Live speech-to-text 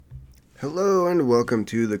Hello and welcome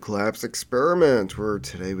to the Collapse Experiment, where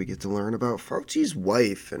today we get to learn about Fauci's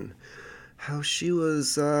wife and how she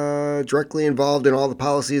was directly involved in all the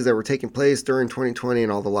policies that were taking place during 2020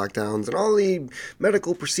 and all the lockdowns and all the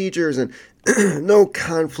medical procedures and no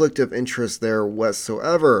conflict of interest there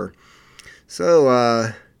whatsoever.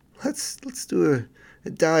 So let's do a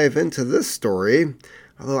dive into this story.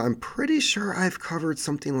 Although I'm pretty sure I've covered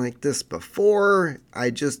something like this before,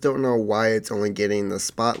 I just don't know why it's only getting the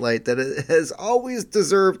spotlight that it has always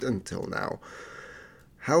deserved until now.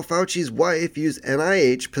 How Fauci's wife used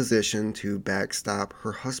NIH position to backstop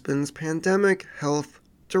her husband's pandemic health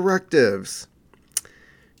directives.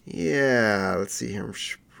 Yeah, let's see here.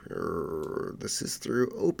 This is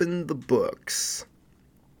through Open the Books.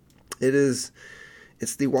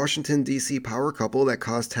 It's the Washington, D.C. power couple that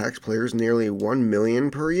cost taxpayers nearly $1 million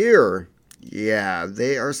per year. Yeah,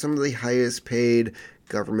 they are some of the highest paid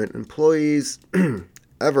government employees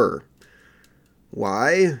ever.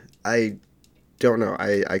 Why? I don't know.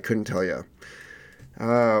 I couldn't tell you.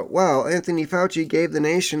 Well, Anthony Fauci gave the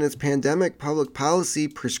nation its pandemic public policy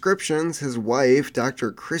prescriptions. His wife,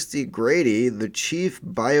 Dr. Christy Grady, the chief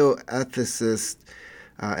bioethicist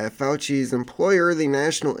at Fauci's employer, the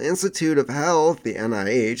National Institute of Health, the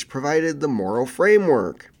NIH, provided the moral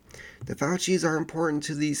framework. The Faucis are important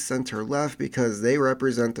to the center-left because they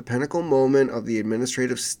represent the pinnacle moment of the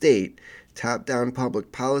administrative state, top-down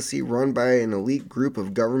public policy run by an elite group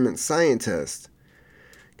of government scientists.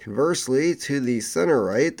 Conversely, to the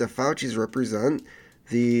center-right, the Faucis represent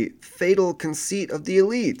the fatal conceit of the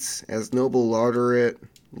elites, as Nobel laureate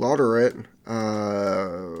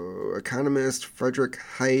economist Friedrich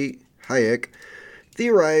Hayek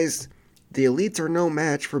theorized, the elites are no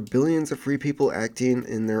match for billions of free people acting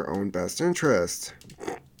in their own best interest,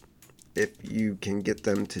 if you can get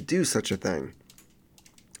them to do such a thing.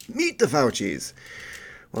 Meet the Faucis.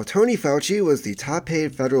 While Tony Fauci was the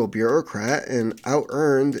top-paid federal bureaucrat and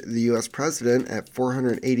out-earned the U.S. president at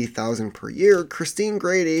 $480,000 per year, Christine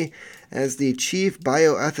Grady, as the chief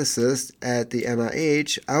bioethicist at the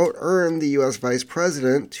NIH, out-earned the U.S. vice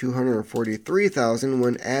president $243,000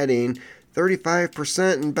 when adding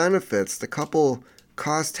 35% in benefits. The couple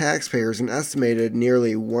cost taxpayers an estimated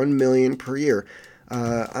nearly $1 million per year.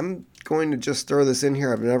 I'm going to just throw this in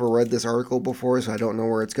here. I've never read this article before, so I don't know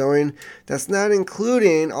where it's going. That's not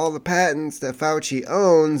including all the patents that Fauci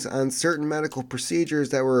owns on certain medical procedures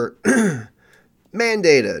that were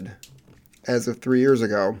mandated as of 3 years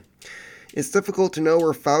ago. It's difficult to know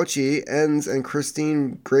where Fauci ends and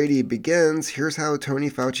Christine Grady begins. Here's how Tony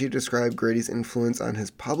Fauci described Grady's influence on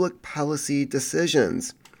his public policy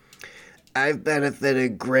decisions. I've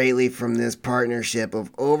benefited greatly from this partnership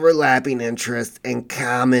of overlapping interests and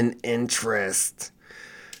common interest.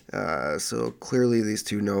 So clearly these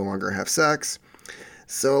two no longer have sex.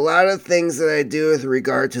 So a lot of things that I do with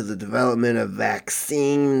regard to the development of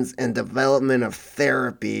vaccines and development of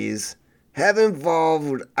therapies have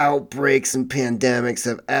involved outbreaks and pandemics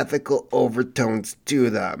have ethical overtones to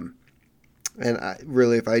them. And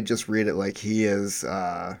if I just read it like he is...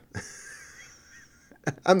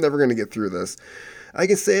 I'm never going to get through this. I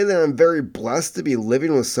can say that I'm very blessed to be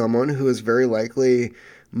living with someone who is very likely,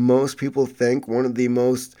 most people think, one of the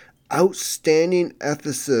most outstanding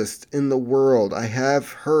ethicists in the world. I have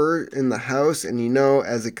her in the house, and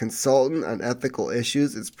as a consultant on ethical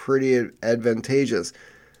issues, it's pretty advantageous.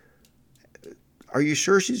 Are you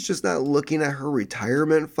sure she's just not looking at her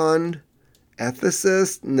retirement fund?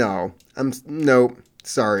 Ethicist? No. Nope.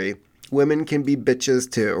 Sorry. Women can be bitches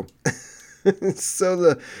too. So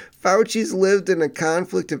the Faucis lived in a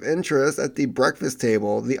conflict of interest at the breakfast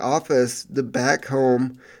table, the office, back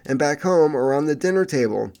home around the dinner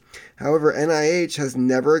table. However, NIH has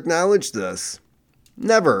never acknowledged this.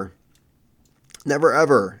 Never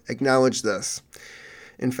ever acknowledged this.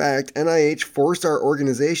 In fact, NIH forced our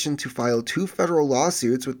organization to file 2 federal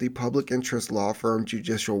lawsuits with the public interest law firm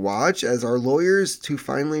Judicial Watch as our lawyers to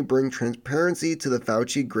finally bring transparency to the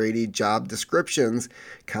Fauci-Grady job descriptions,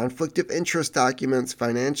 conflict of interest documents,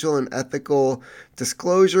 financial and ethical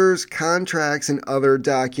disclosures, contracts, and other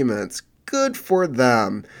documents. Good for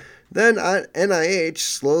them. Then NIH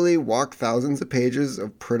slowly walked thousands of pages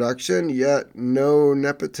of production, yet no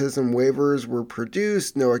nepotism waivers were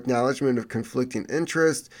produced, no acknowledgement of conflicting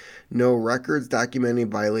interest, no records documenting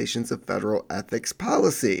violations of federal ethics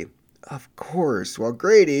policy. Of course, while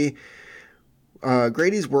Grady's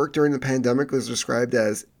work during the pandemic was described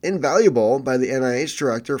as invaluable by the NIH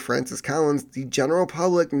director, Francis Collins, the general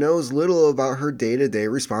public knows little about her day-to-day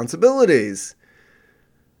responsibilities.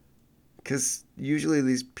 Because usually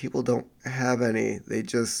these people don't have any. They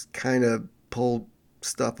just kind of pull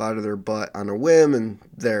stuff out of their butt on a whim, and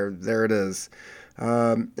there it is.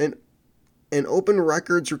 And an open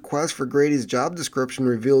records request for Grady's job description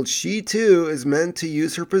revealed she too is meant to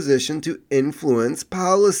use her position to influence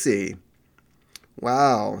policy.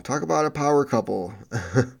 Wow, talk about a power couple.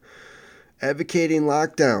 Advocating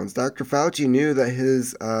lockdowns. Dr. Fauci knew that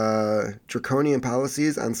his draconian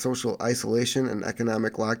policies on social isolation and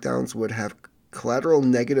economic lockdowns would have collateral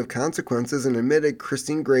negative consequences and admitted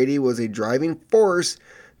Christine Grady was a driving force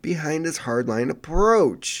behind his hardline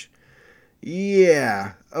approach.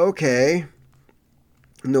 Yeah, okay.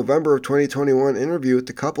 In November of 2021 interview with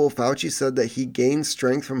the couple, Fauci said that he gained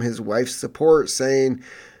strength from his wife's support, saying,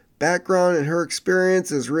 background in her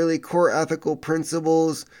experience as really core ethical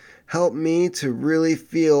principles helped me to really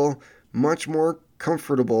feel much more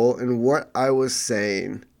comfortable in what I was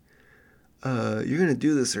saying. You're going to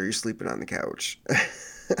do this or you're sleeping on the couch.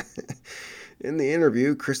 In the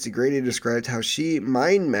interview, Christy Grady described how she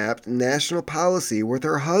mind mapped national policy with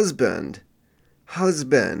her husband.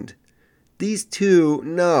 These two,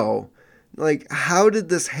 no. Like, how did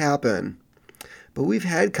this happen? But we've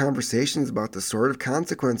had conversations about the sort of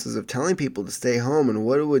consequences of telling people to stay home and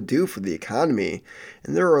what it would do for the economy.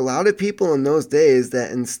 And there were a lot of people in those days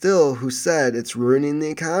that instill who said it's ruining the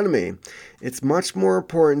economy. It's much more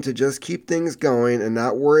important to just keep things going and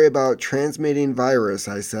not worry about transmitting virus,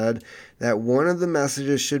 I said. That one of the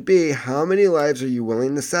messages should be, how many lives are you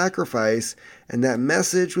willing to sacrifice? And that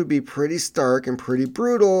message would be pretty stark and pretty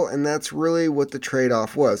brutal, and that's really what the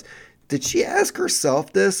trade-off was. Did she ask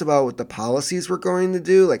herself this about what the policies were going to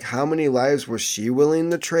do? Like, how many lives was she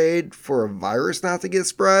willing to trade for a virus not to get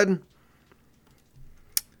spread?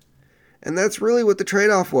 And that's really what the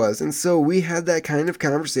trade-off was. And so we had that kind of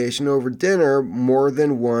conversation over dinner, more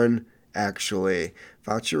than one, actually.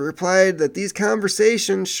 Fauci replied that these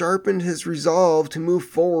conversations sharpened his resolve to move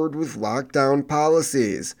forward with lockdown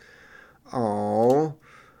policies. Aww.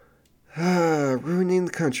 Ruining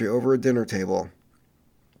the country over a dinner table.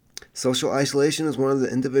 Social isolation is one of the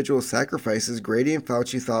individual sacrifices Grady and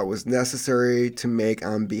Fauci thought was necessary to make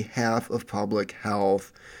on behalf of public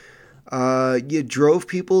health. You drove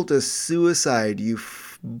people to suicide, you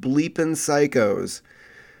bleeping psychos.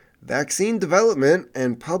 Vaccine development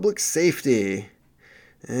and public safety.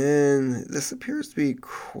 And this appears to be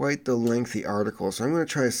quite the lengthy article, so I'm going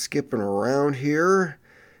to try skipping around here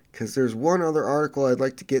because there's one other article I'd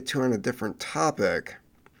like to get to on a different topic.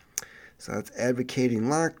 So that's advocating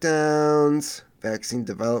lockdowns, vaccine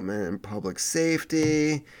development, and public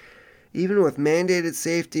safety. Even with mandated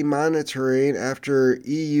safety monitoring after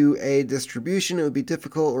EUA distribution, it would be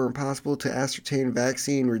difficult or impossible to ascertain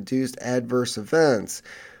vaccine-reduced adverse events.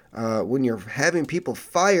 When you're having people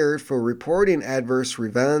fired for reporting adverse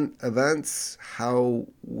events, how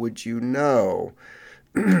would you know?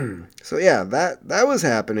 So yeah, that was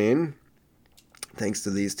happening. Thanks to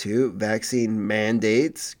these two. Vaccine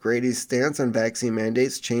mandates. Grady's stance on vaccine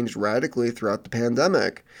mandates changed radically throughout the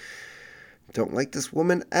pandemic. Don't like this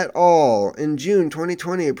woman at all. In June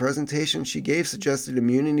 2020, a presentation she gave suggested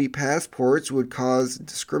immunity passports would cause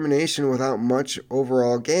discrimination without much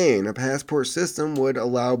overall gain. A passport system would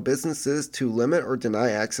allow businesses to limit or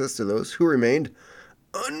deny access to those who remained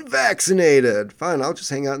unvaccinated. Fine, I'll just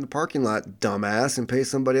hang out in the parking lot, dumbass, and pay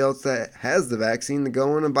somebody else that has the vaccine to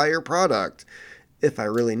go in and buy your product. If I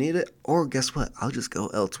really need it, or guess what? I'll just go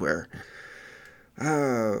elsewhere.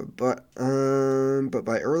 But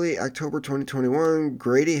by early October 2021,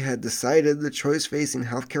 Grady had decided the choice facing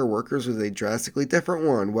healthcare workers was a drastically different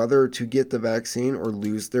one, whether to get the vaccine or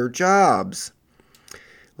lose their jobs.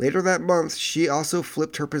 Later that month, she also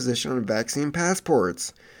flipped her position on vaccine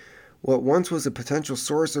passports. What once was a potential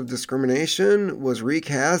source of discrimination was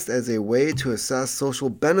recast as a way to assess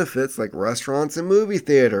social benefits like restaurants and movie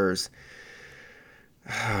theaters.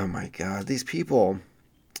 Oh my God, these people.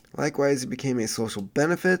 Likewise, it became a social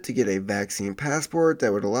benefit to get a vaccine passport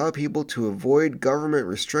that would allow people to avoid government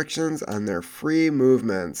restrictions on their free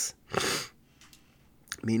movements.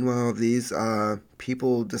 Meanwhile, these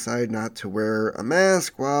people decide not to wear a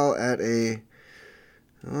mask while at a,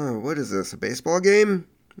 what is this, a baseball game?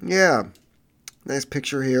 Yeah, nice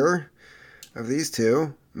picture here of these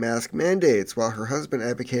two. Mask mandates, while her husband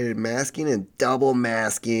advocated masking and double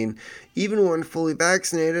masking. Even when fully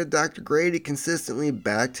vaccinated, Dr. Grady consistently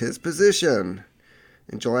backed his position.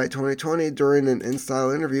 In July 2020, during an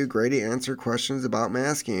InStyle interview, Grady answered questions about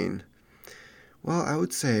masking. Well, I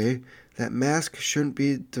would say that masks shouldn't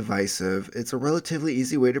be divisive. It's a relatively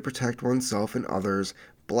easy way to protect oneself and others.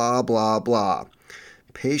 Blah, blah, blah.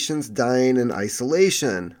 Patients dying in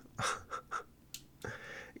isolation.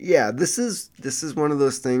 yeah, this is one of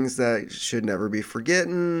those things that should never be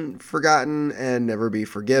forgotten, and never be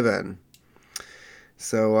forgiven.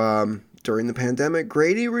 So during the pandemic,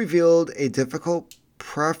 Grady revealed a difficult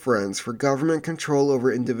preference for government control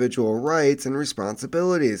over individual rights and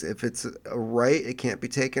responsibilities. If it's a right, it can't be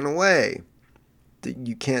taken away.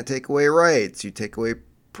 You can't take away rights. You take away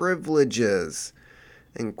privileges.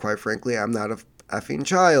 And quite frankly, I'm not a effing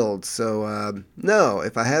child. So, no,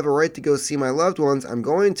 if I have a right to go see my loved ones, I'm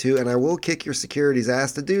going to, and I will kick your security's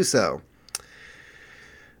ass to do so.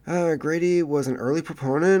 Grady was an early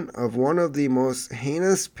proponent of one of the most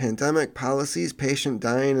heinous pandemic policies, patient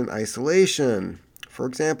dying in isolation. For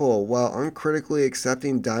example, while uncritically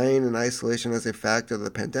accepting dying in isolation as a factor of the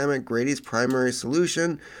pandemic, Grady's primary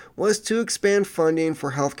solution was to expand funding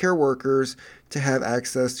for healthcare workers to have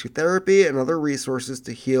access to therapy and other resources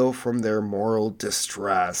to heal from their moral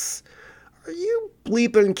distress. Are you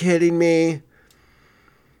bleeping kidding me?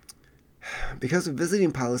 Because of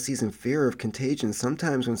visiting policies and fear of contagion,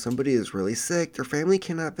 sometimes when somebody is really sick, their family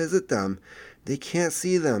cannot visit them. They can't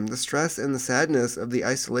see them. The stress and the sadness of the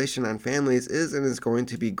isolation on families is and is going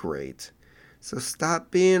to be great. So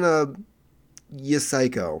stop being a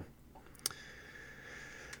psycho.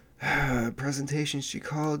 Presentation, she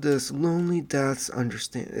called this lonely deaths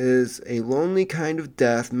is a lonely kind of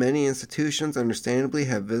death. Many institutions understandably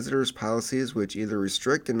have visitors policies which either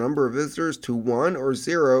restrict the number of visitors to 1 or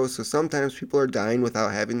 0, so sometimes people are dying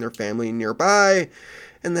without having their family nearby,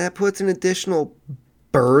 and that puts an additional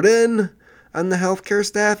burden on the healthcare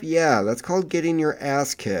staff. Yeah, that's called getting your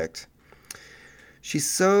ass kicked. She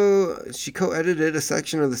co-edited a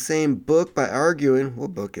section of the same book by arguing,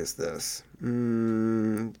 what book is this?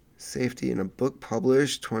 Safety in a book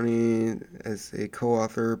published 20 as a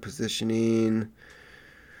co-author, positioning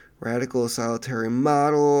radical solitary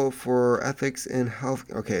model for ethics in health.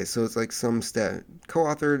 Okay, so it's like some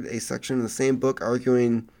co-authored a section in the same book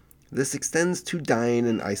arguing this extends to dying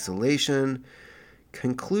in isolation.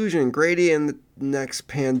 Conclusion, Grady and the next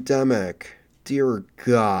pandemic. Dear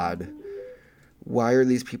God, why are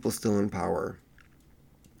these people still in power?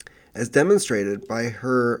 As demonstrated by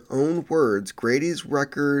her own words, Grady's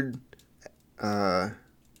record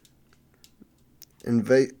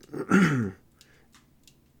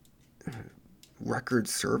record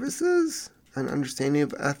services an understanding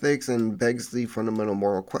of ethics and begs the fundamental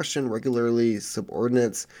moral question, regularly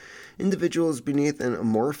subordinates individuals beneath an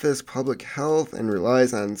amorphous public health and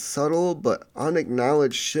relies on subtle but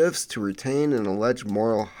unacknowledged shifts to retain an alleged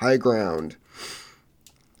moral high ground.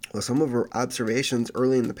 Well, some of her observations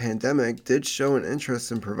early in the pandemic did show an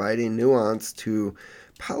interest in providing nuance to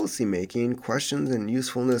policymaking, questions and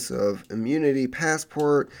usefulness of immunity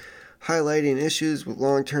passport, highlighting issues with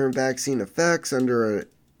long-term vaccine effects under an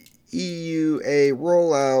EUA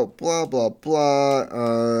rollout, blah, blah,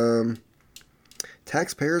 blah.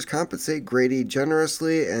 Taxpayers compensate Grady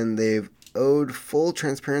generously, and they've owed full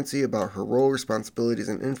transparency about her role, responsibilities,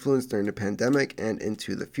 and influence during the pandemic and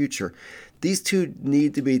into the future. These two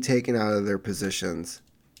need to be taken out of their positions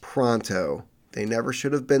pronto. They never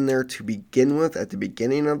should have been there to begin with at the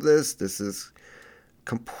beginning of this. This is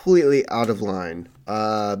completely out of line.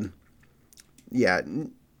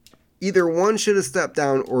 Either one should have stepped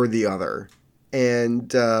down or the other.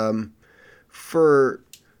 And for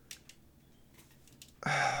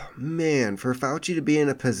Fauci to be in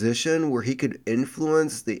a position where he could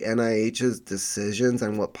influence the NIH's decisions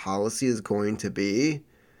on what policy is going to be,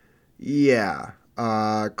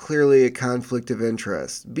 clearly a conflict of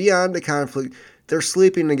interest. Beyond a conflict, they're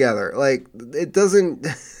sleeping together. Like, it doesn't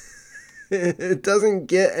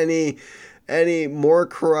get any more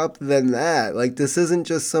corrupt than that. Like, this isn't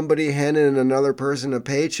just somebody handing another person a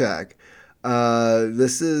paycheck.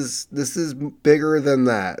 This is bigger than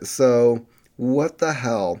that. So, what the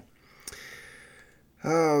hell?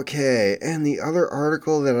 Okay, and the other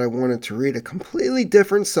article that I wanted to read, a completely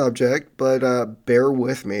different subject, but bear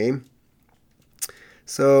with me.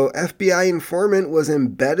 So, FBI informant was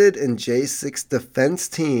embedded in J6 defense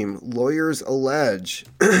team, lawyers allege.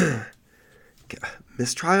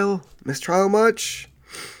 Mistrial much?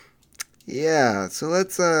 Yeah, so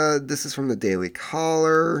let's, this is from the Daily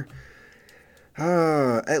Caller.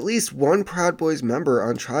 At least one Proud Boys member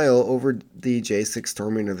on trial over the J6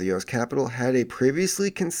 storming of the U.S. Capitol had a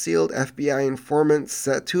previously concealed FBI informant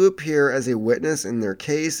set to appear as a witness in their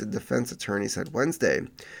case, a defense attorney said Wednesday.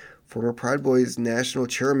 Former Proud Boys national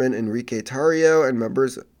chairman Enrique Tarrio and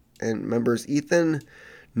members Ethan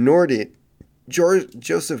Nordy,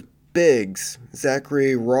 Joseph Biggs,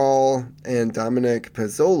 Zachary Rawl, and Dominic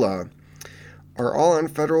Pezzola are all on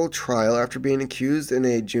federal trial after being accused in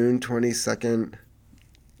a June 22nd,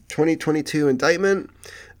 2022 indictment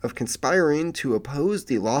of conspiring to oppose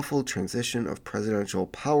the lawful transition of presidential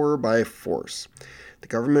power by force. The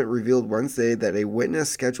government revealed Wednesday that a witness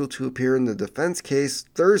scheduled to appear in the defense case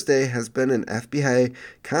Thursday has been an FBI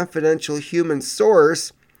confidential human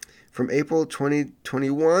source from April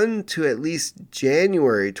 2021 to at least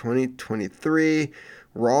January 2023.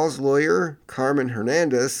 Rawls' lawyer, Carmen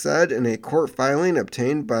Hernandez, said in a court filing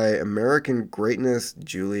obtained by American Greatness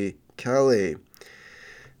Julie Kelly.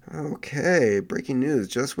 Okay, breaking news.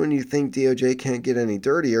 Just when you think DOJ can't get any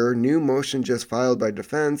dirtier, new motion just filed by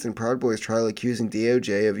defense in Proud Boys trial accusing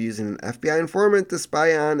DOJ of using an FBI informant to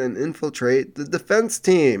spy on and infiltrate the defense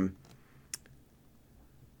team.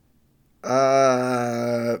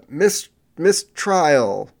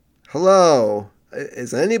 Mistrial. Hello.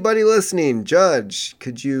 Is anybody listening? Judge,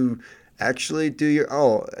 could you actually do your...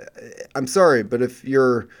 Oh, I'm sorry, but if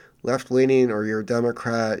you're left-leaning or you're a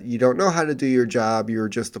Democrat, you don't know how to do your job. You're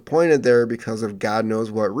just appointed there because of God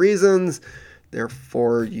knows what reasons.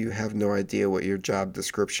 Therefore, you have no idea what your job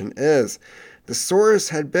description is. The source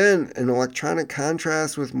had been an electronic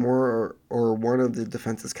contrast with more or one of the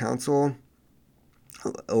defense's counsel.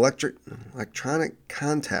 Electronic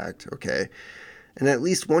contact, okay. And at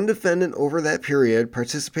least one defendant over that period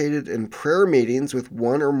participated in prayer meetings with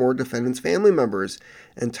one or more defendants' family members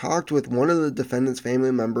and talked with one of the defendants'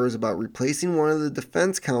 family members about replacing one of the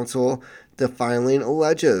defense counsel, the filing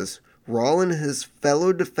alleges. Rawl and his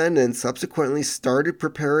fellow defendants subsequently started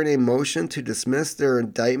preparing a motion to dismiss their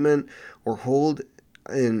indictment or hold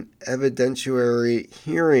an evidentiary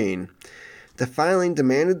hearing. The filing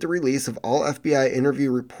demanded the release of all FBI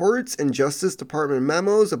interview reports and Justice Department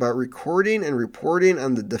memos about recording and reporting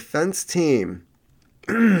on the defense team.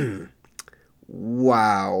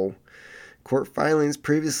 Wow. Court filings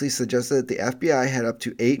previously suggested that the FBI had up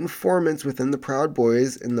to 8 informants within the Proud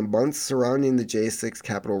Boys in the months surrounding the J6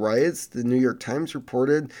 Capitol riots. The New York Times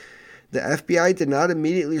reported the FBI did not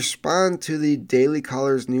immediately respond to the Daily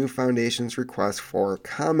Caller's new foundation's request for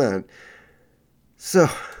comment. So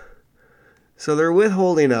they're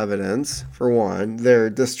withholding evidence, for one.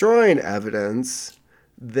 They're destroying evidence.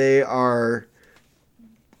 They are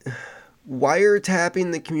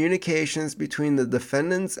wiretapping the communications between the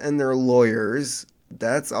defendants and their lawyers.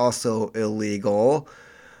 That's also illegal.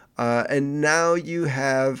 And now you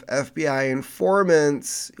have FBI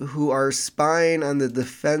informants who are spying on the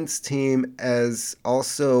defense team as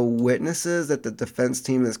also witnesses that the defense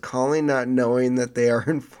team is calling, not knowing that they are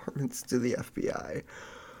informants to the FBI.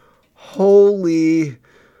 Holy,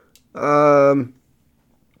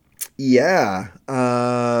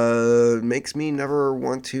 makes me never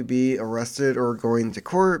want to be arrested or going to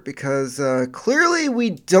court because clearly we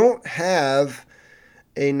don't have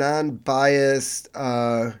a non-biased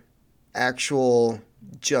actual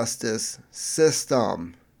justice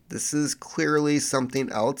system. This is clearly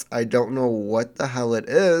something else. I don't know what the hell it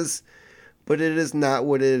is, but it is not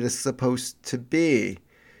what it is supposed to be.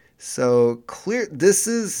 So clear, this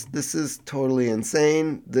is totally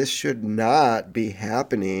insane. This should not be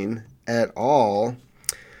happening at all,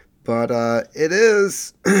 but it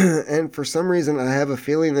is. And for some reason, I have a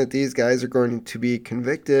feeling that these guys are going to be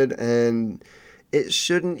convicted, and it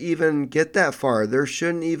shouldn't even get that far. There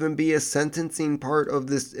shouldn't even be a sentencing part of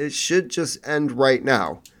this. It should just end right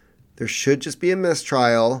now. There should just be a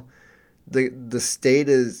mistrial. The state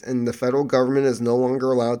is and the federal government is no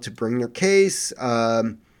longer allowed to bring their case.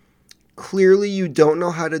 Clearly, you don't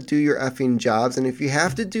know how to do your effing jobs. And if you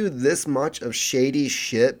have to do this much of shady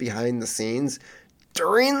shit behind the scenes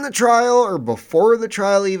during the trial or before the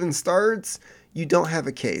trial even starts, you don't have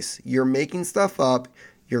a case. You're making stuff up.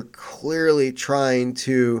 You're clearly trying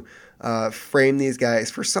to frame these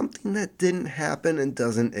guys for something that didn't happen and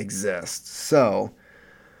doesn't exist. So,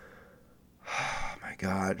 oh my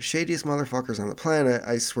God, shadiest motherfuckers on the planet,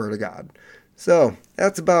 I swear to God. So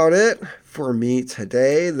that's about it for me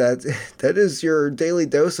today. That is your daily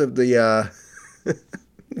dose of the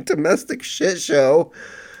domestic shit show.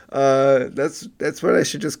 That's what I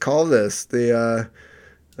should just call this. The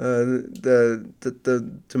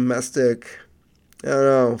domestic, I don't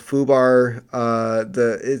know, FUBAR.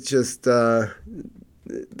 It's just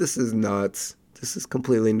this is nuts. This is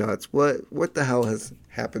completely nuts. What the hell has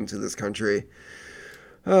happened to this country?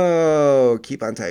 Oh, keep on typing.